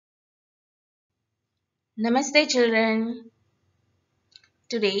Namaste children.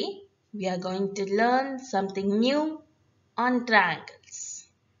 Today we are going to learn something new on triangles.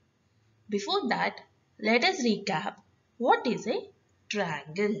 Before that, let us recap what is a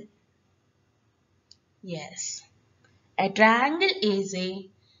triangle. Yes, a triangle is a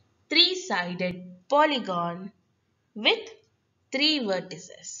three-sided polygon with three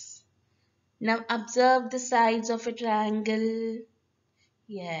vertices. Now observe the sides of a triangle.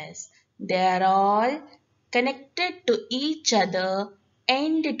 Yes, they are all connected to each other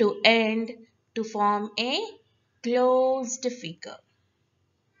end to end to form a closed figure.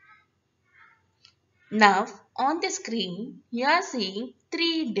 Now on the screen you are seeing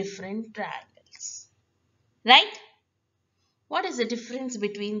three different triangles. Right? What is the difference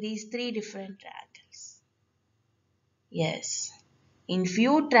between these three different triangles? Yes, in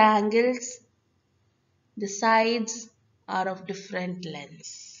few triangles the sides are of different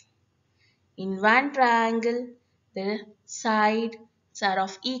lengths. In one triangle, the sides are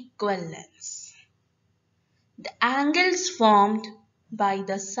of equal lengths. The angles formed by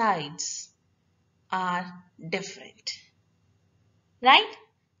the sides are different. Right?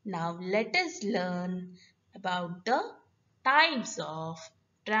 Now let us learn about the types of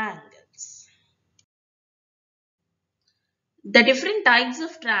triangles. The different types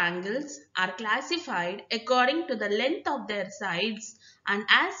of triangles are classified according to the length of their sides and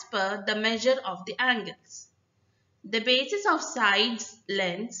as per the measure of the angles. The basis of sides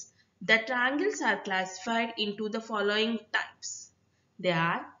lengths, the triangles are classified into the following types. They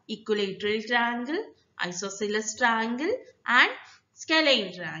are equilateral triangle, isosceles triangle and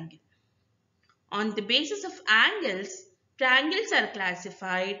scalene triangle. On the basis of angles, triangles are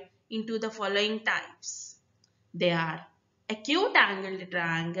classified into the following types. They are acute angled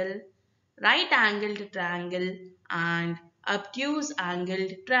triangle, right angled triangle and obtuse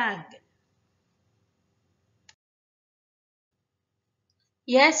angled triangle.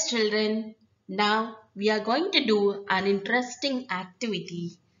 Yes, children, now we are going to do an interesting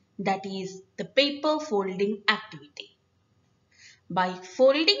activity, that is the paper folding activity. By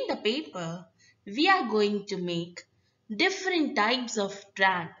folding the paper, we are going to make different types of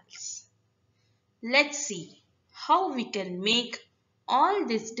triangles. Let's see how we can make all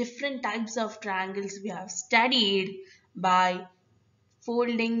these different types of triangles we have studied by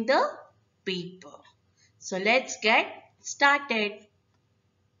folding the paper. So let's get started.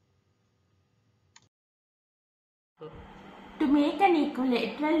 To make an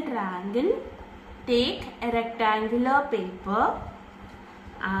equilateral triangle, take a rectangular paper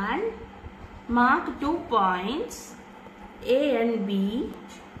and mark 2 points A and B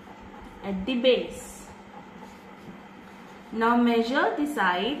at the base. Now measure the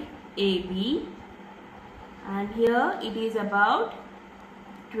side AB and here it is about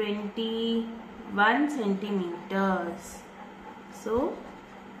 21 centimeters. So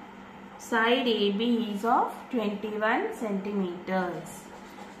side AB is of 21 centimeters.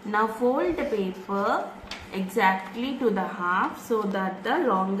 Now fold the paper exactly to the half so that the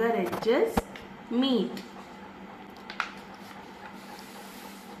longer edges meet.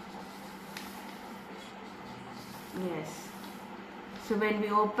 Yes. So when we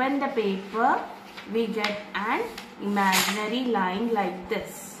open the paper, we get an imaginary line like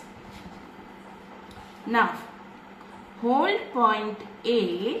this. Now hold point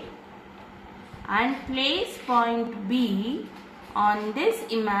A and place point B on this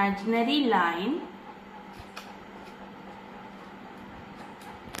imaginary line.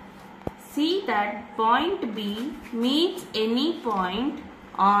 See that point B meets any point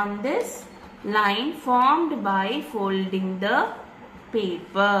on this line formed by folding the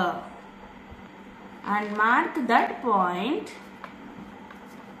paper and mark that point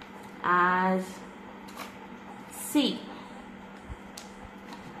as C.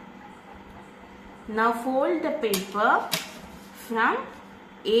 Now fold the paper from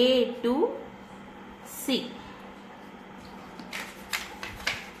A to C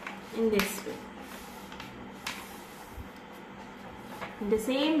in this way. In the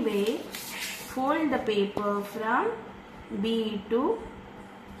same way, fold the paper from B to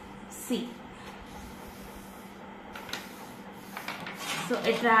C. So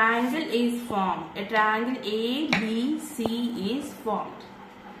a triangle is formed. A triangle ABC is formed.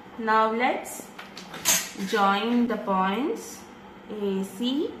 Now let's join the points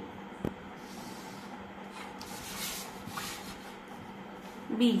AC,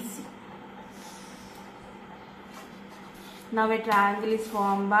 BC. Now a triangle is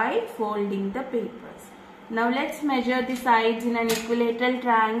formed by folding the papers. Now let's measure the sides in an equilateral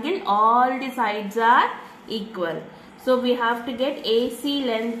triangle. All the sides are equal. So we have to get AC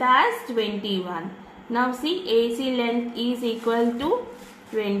length as 21. Now see, AC length is equal to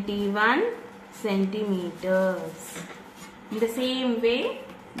 21 centimeters. In the same way,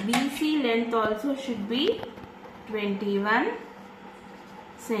 BC length also should be 21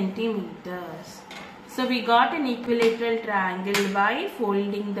 centimeters. So we got an equilateral triangle by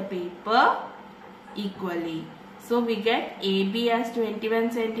folding the paper equally. So we get AB as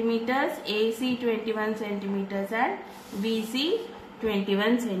 21 centimeters, AC 21 centimeters and BC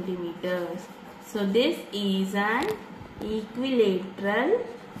 21 centimeters. So this is an equilateral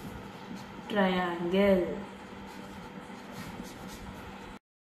triangle.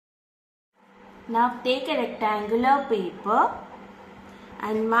 Now take a rectangular paper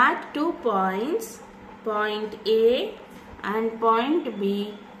and mark 2 points, point A and point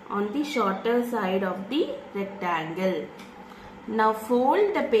B, on the shorter side of the rectangle. Now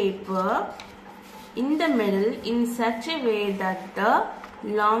fold the paper in the middle in such a way that the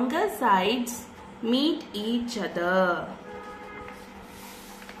longer sides meet each other.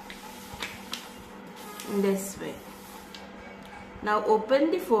 In this way. Now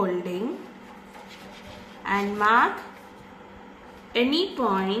open the folding and mark any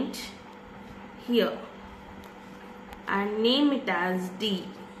point here and name it as D.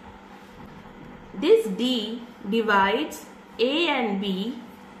 This D divides A and B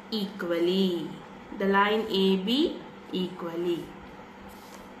equally. The line AB equally.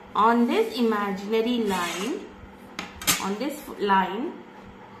 On this imaginary line, on this line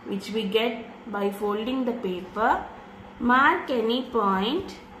which we get by folding the paper, mark any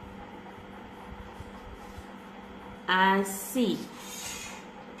point as C.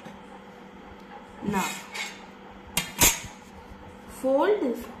 Now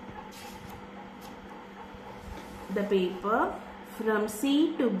fold the paper from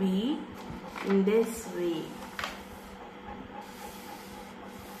C to B in this way.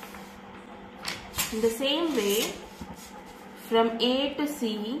 In the same way, from A to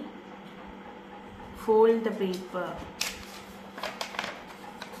C, fold the paper.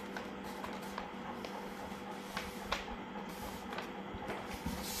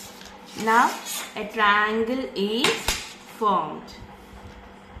 Now a triangle is formed.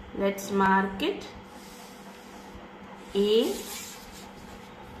 Let's mark it. A,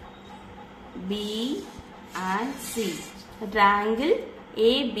 B and C. A triangle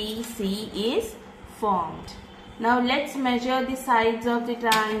ABC is formed. Now let's measure the sides of the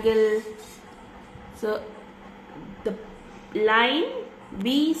triangle. So the line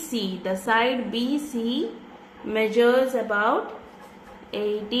BC, the side BC measures about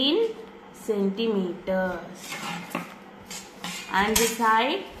 18 centimeters and the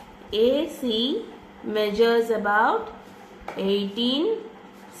side AC measures about 18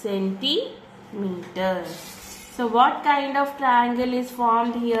 centimeters. So what kind of triangle is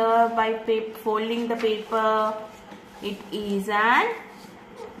formed here by folding the paper? It is an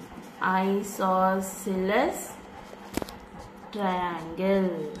isosceles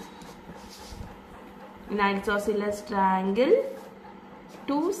triangle. In isosceles triangle,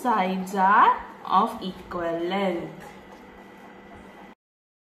 two sides are of equal length.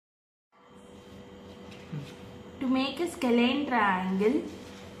 To make a scalene triangle,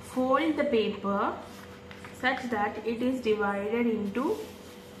 fold the paper such that it is divided into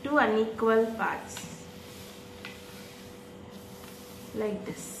two unequal parts, like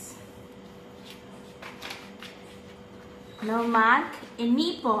this. Now mark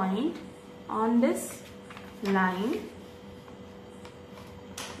any point on this line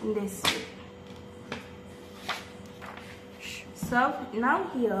in this way. So now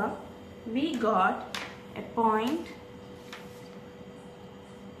here we got a point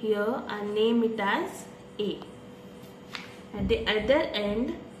here and name it as A. At the other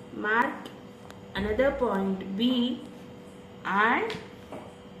end, mark another point B and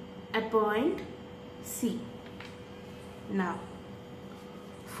a point C. Now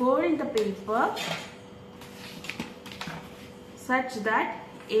fold the paper such that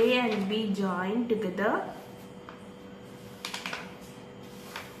A and B join together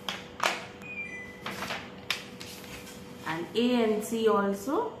and A and C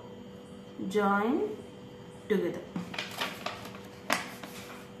also join together.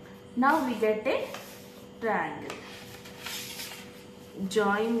 Now we get a triangle.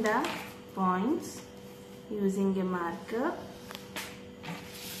 Join the points using a marker.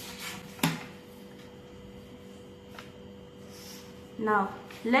 Now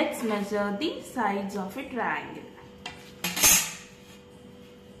let's measure the sides of a triangle.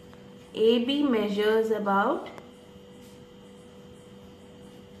 AB measures about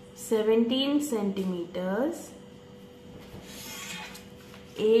 17 centimeters.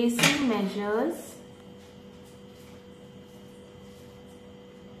 AC measures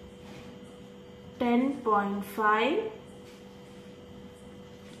 10.5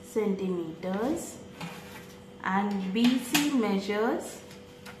 centimeters and BC measures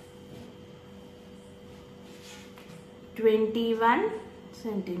 21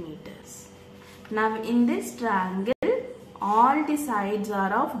 centimeters. Now in this triangle, all the sides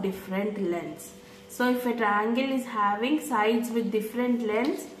are of different lengths. So if a triangle is having sides with different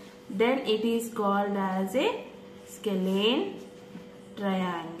lengths, then it is called as a scalene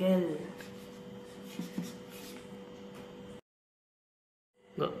triangle.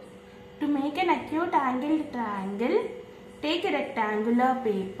 Go. To make an acute angled triangle, take a rectangular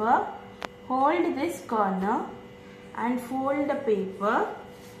paper, hold this corner and fold the paper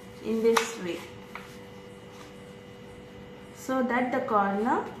in this way so that the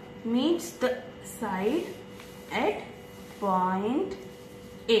corner meets the side at point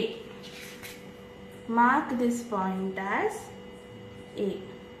A. Mark this point as A.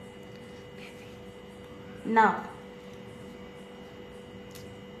 Now,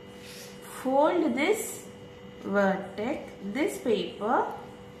 fold this vertex, this paper,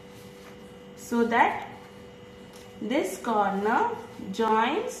 so that this corner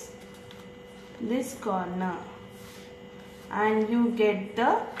joins this corner and you get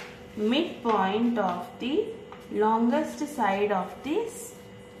the midpoint of the longest side of this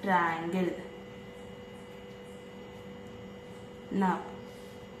triangle. Now,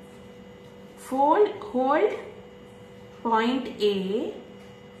 hold point A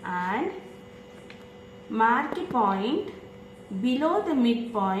and mark a point below the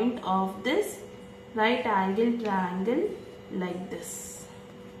midpoint of this right angle triangle like this.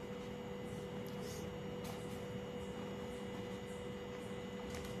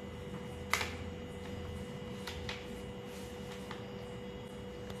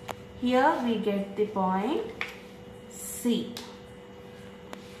 Here we get the point C.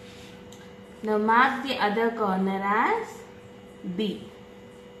 Now mark the other corner as B.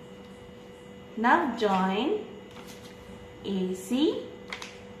 Now join AC,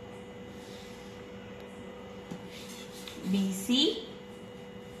 BC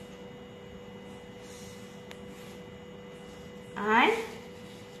and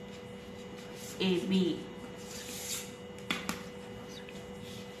AB.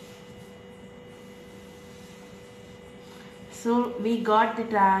 So we got the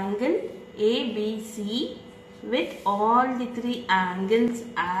triangle ABC with all the three angles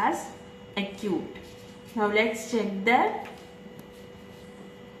as acute. Now let's check the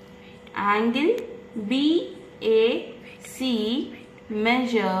angle BAC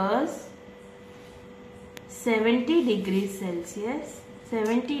measures 70 degrees Celsius,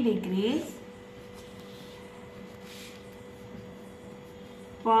 70 degrees.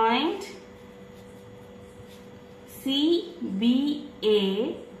 Point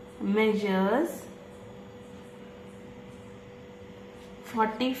CBA measures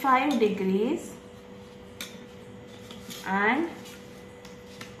 45 degrees and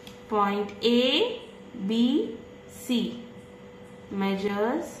point ABC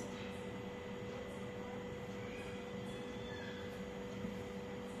measures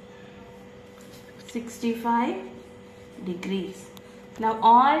 65 degrees. Now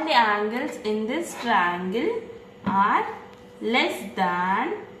all the angles in this triangle are less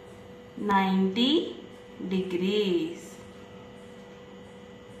than 90 degrees.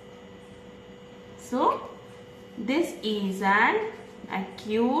 So this is an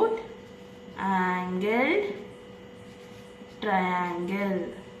acute angled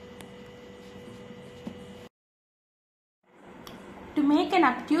triangle. To make an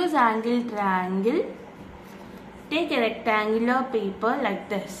obtuse angled triangle, take a rectangular paper like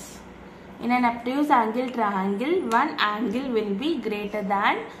this. In an obtuse angled triangle, one angle will be greater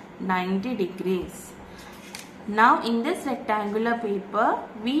than 90 degrees. Now in this rectangular paper,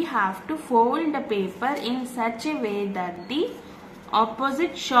 we have to fold the paper in such a way that the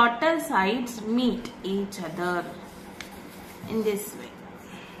opposite shorter sides meet each other in this way.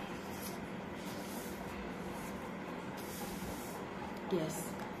 Yes.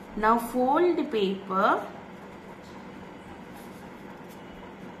 Now fold the paper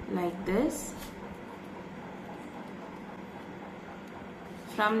like this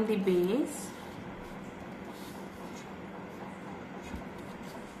from the base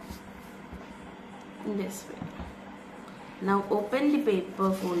in this way. Now open the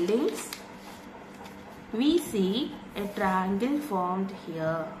paper foldings. We see a triangle formed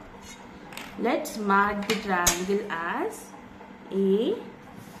here. Let's mark the triangle as A,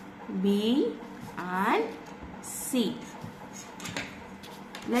 B and C.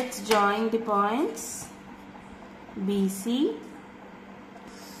 Let's join the points BC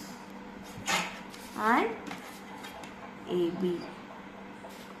and AB.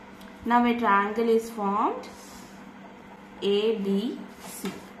 Now a triangle is formed,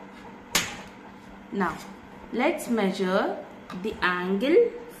 ABC. Now let's measure the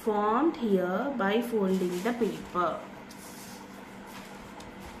angle formed here by folding the paper.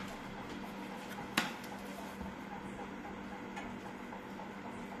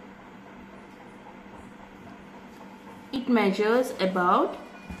 It measures about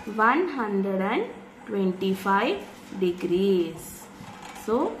 125 degrees.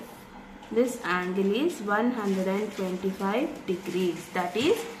 So this angle is 125 degrees, that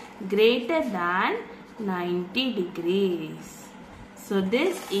is greater than 90 degrees. So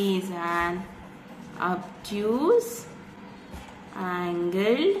this is an obtuse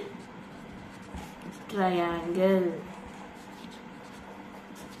angled triangle.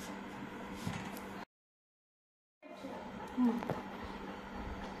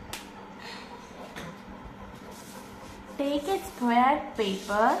 Take a square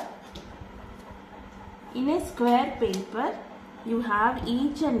paper. In a square paper, you have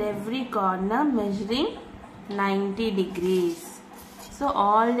each and every corner measuring 90 degrees. So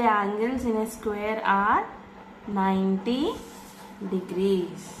all the angles in a square are 90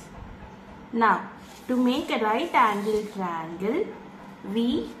 degrees. Now, to make a right angle triangle,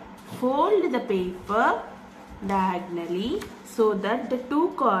 we fold the paper diagonally so that the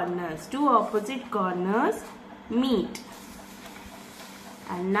two opposite corners meet.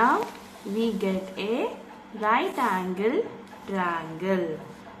 And now we get a right angle triangle,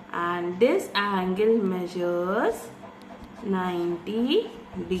 and this angle measures 90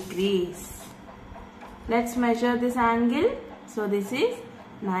 degrees. Let's measure this angle. So this is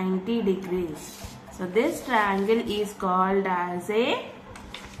 90 degrees. So this triangle is called as a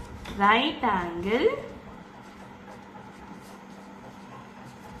right angle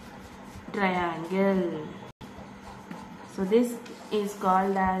triangle. So this is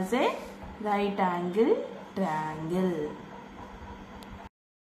called as a right angle triangle.